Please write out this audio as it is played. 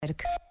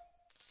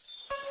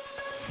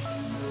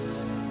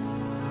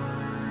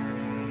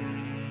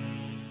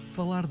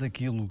Falar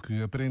daquilo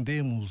que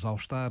aprendemos ao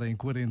estar em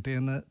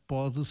quarentena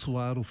pode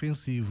soar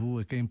ofensivo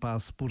a quem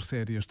passe por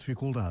sérias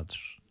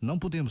dificuldades. Não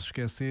podemos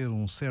esquecer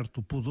um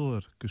certo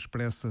pudor que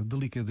expressa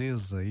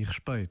delicadeza e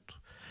respeito.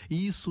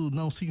 E isso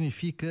não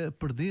significa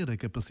perder a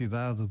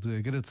capacidade de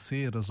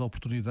agradecer as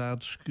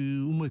oportunidades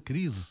que uma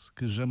crise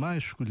que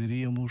jamais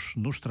escolheríamos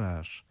nos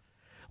traz.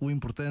 O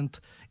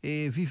importante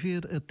é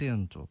viver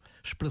atento,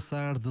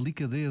 expressar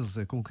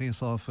delicadeza com quem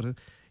sofre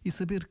e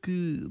saber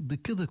que de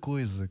cada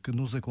coisa que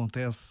nos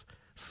acontece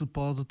se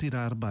pode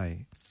tirar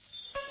bem.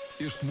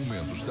 Este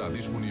momento está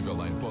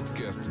disponível em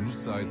podcast no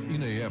site e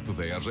na app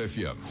da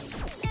RFM.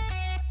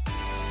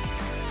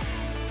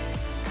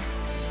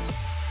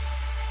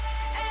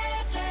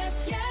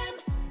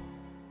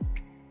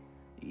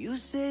 You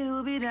say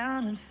you'll be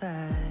down in 5.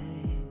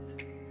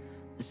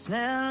 The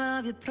smell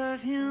of your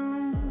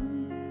perfume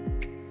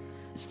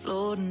is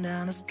floating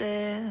down the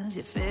stairs.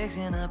 You're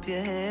fixing up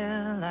your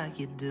hair like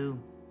you do.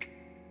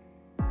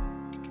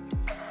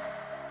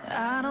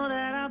 I know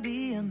that I'll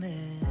be a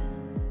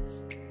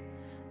mess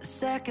the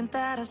second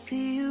that I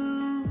see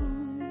you.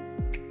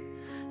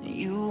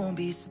 You won't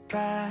be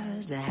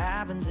surprised, it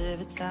happens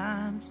every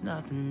time, it's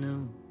nothing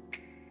new.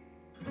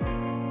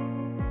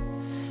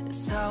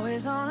 It's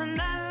always on a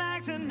night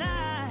like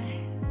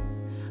tonight.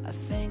 I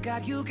thank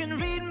God you can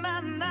read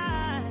my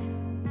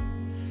mind,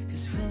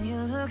 'cause when you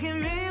look at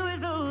me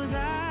with those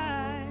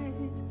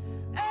eyes,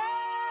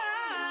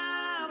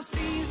 I'm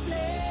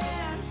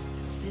speechless,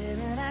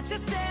 staring at you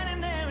standing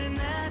there in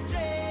that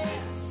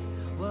dress.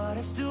 What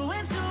it's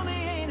doing to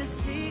me ain't a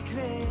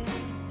secret,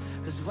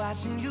 'cause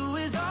watching you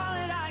is all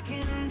that I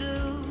can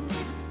do.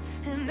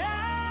 And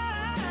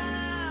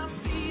I'm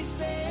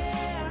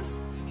speechless,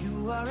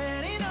 you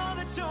already know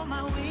that you're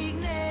my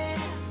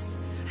weakness.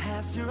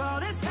 After all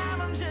this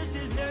time I'm just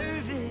as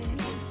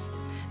nervous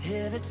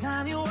every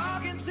time you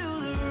walk into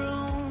the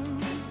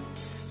room.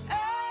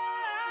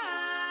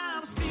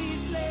 I'm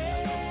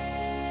speechless.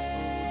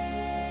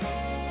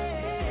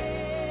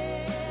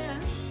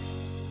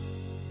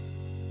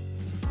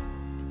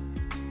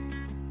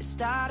 It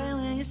started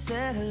when you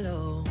said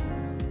hello,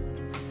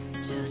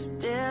 just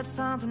did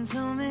something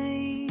to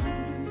me.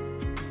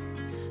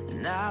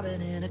 And I've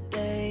been in a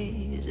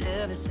daze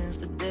ever since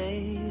the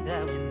day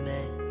that we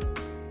met.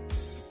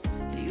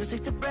 You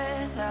took the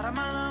breath out of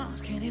my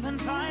lungs, can't even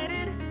fight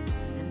it.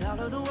 And all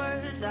of the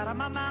words out of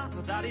my mouth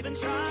without even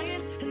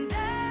trying. And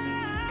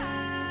I'm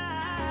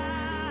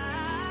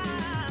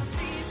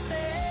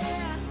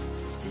speechless,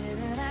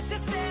 staring at you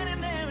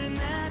standing there in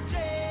that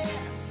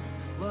dress.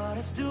 What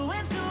it's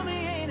doing to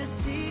me ain't a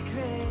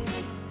secret,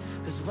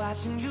 'cause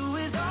watching you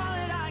is all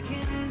that I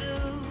can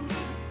do.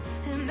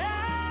 And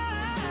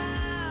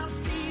I'm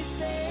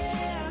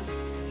speechless,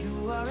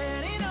 you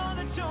already know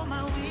that you're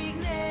my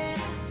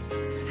weakness.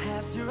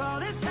 After all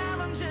this time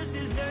I'm just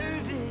as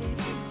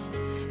nervous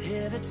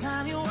every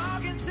time you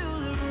walk into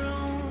the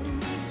room.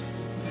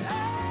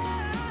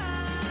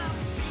 I'm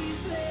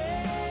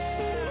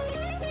speechless.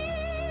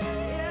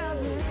 Yeah,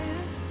 baby.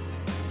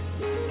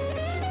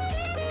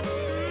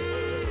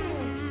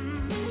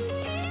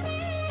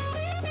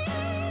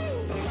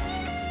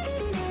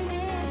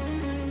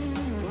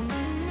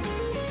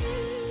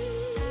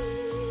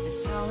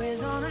 It's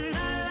always on a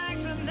night like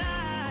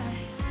tonight.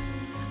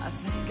 I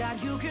thank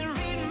God you can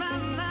read my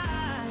mind.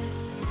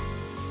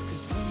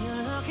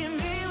 Look at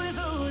me with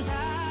those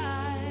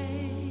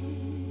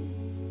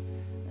eyes.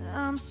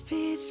 I'm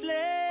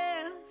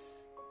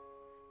speechless.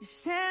 You're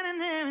standing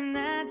there in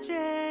that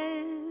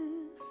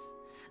dress.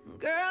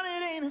 Girl,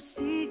 it ain't a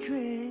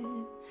secret,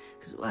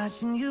 'cause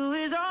watching you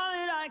is all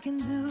that I can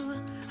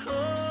do.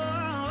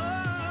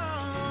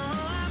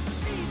 I'm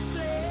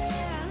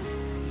speechless.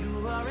 You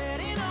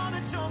already know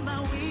that you're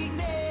my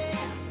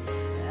weakness.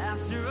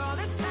 After all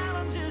this time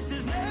I'm just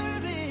as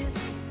nervous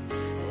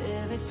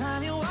every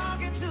time you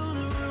walk into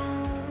the room.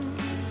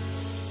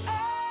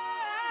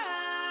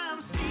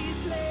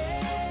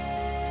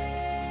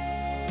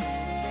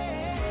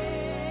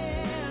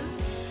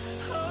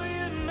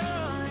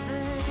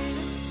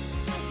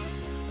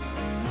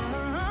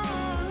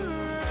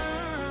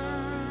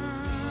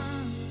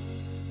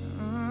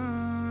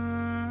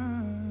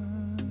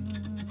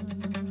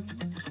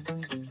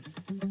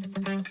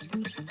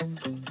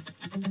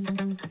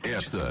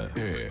 Esta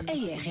é a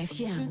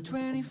RFM.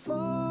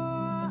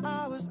 24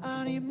 hours,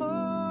 I need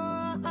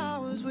more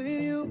hours with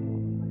you.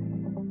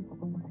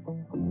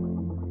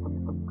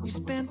 You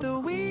spent the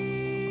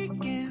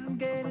weekend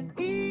getting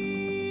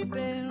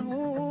even.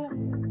 Ooh.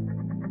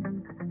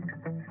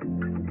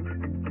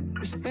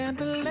 We spent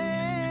the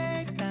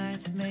late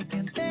nights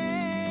making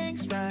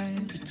things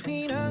right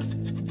between us.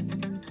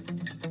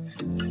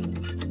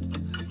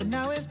 But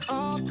now it's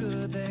all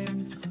good,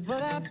 babe. Roll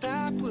that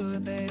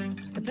backward, babe,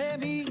 and play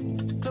me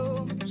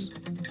close.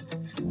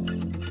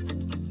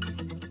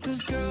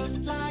 'Cause girls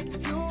like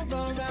you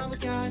run around with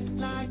guys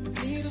like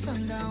me till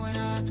sundown. When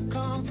I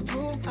come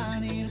through, I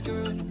need a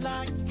girl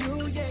like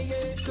you, yeah,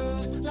 yeah.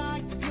 Girls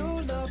like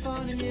you love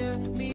finding you. Me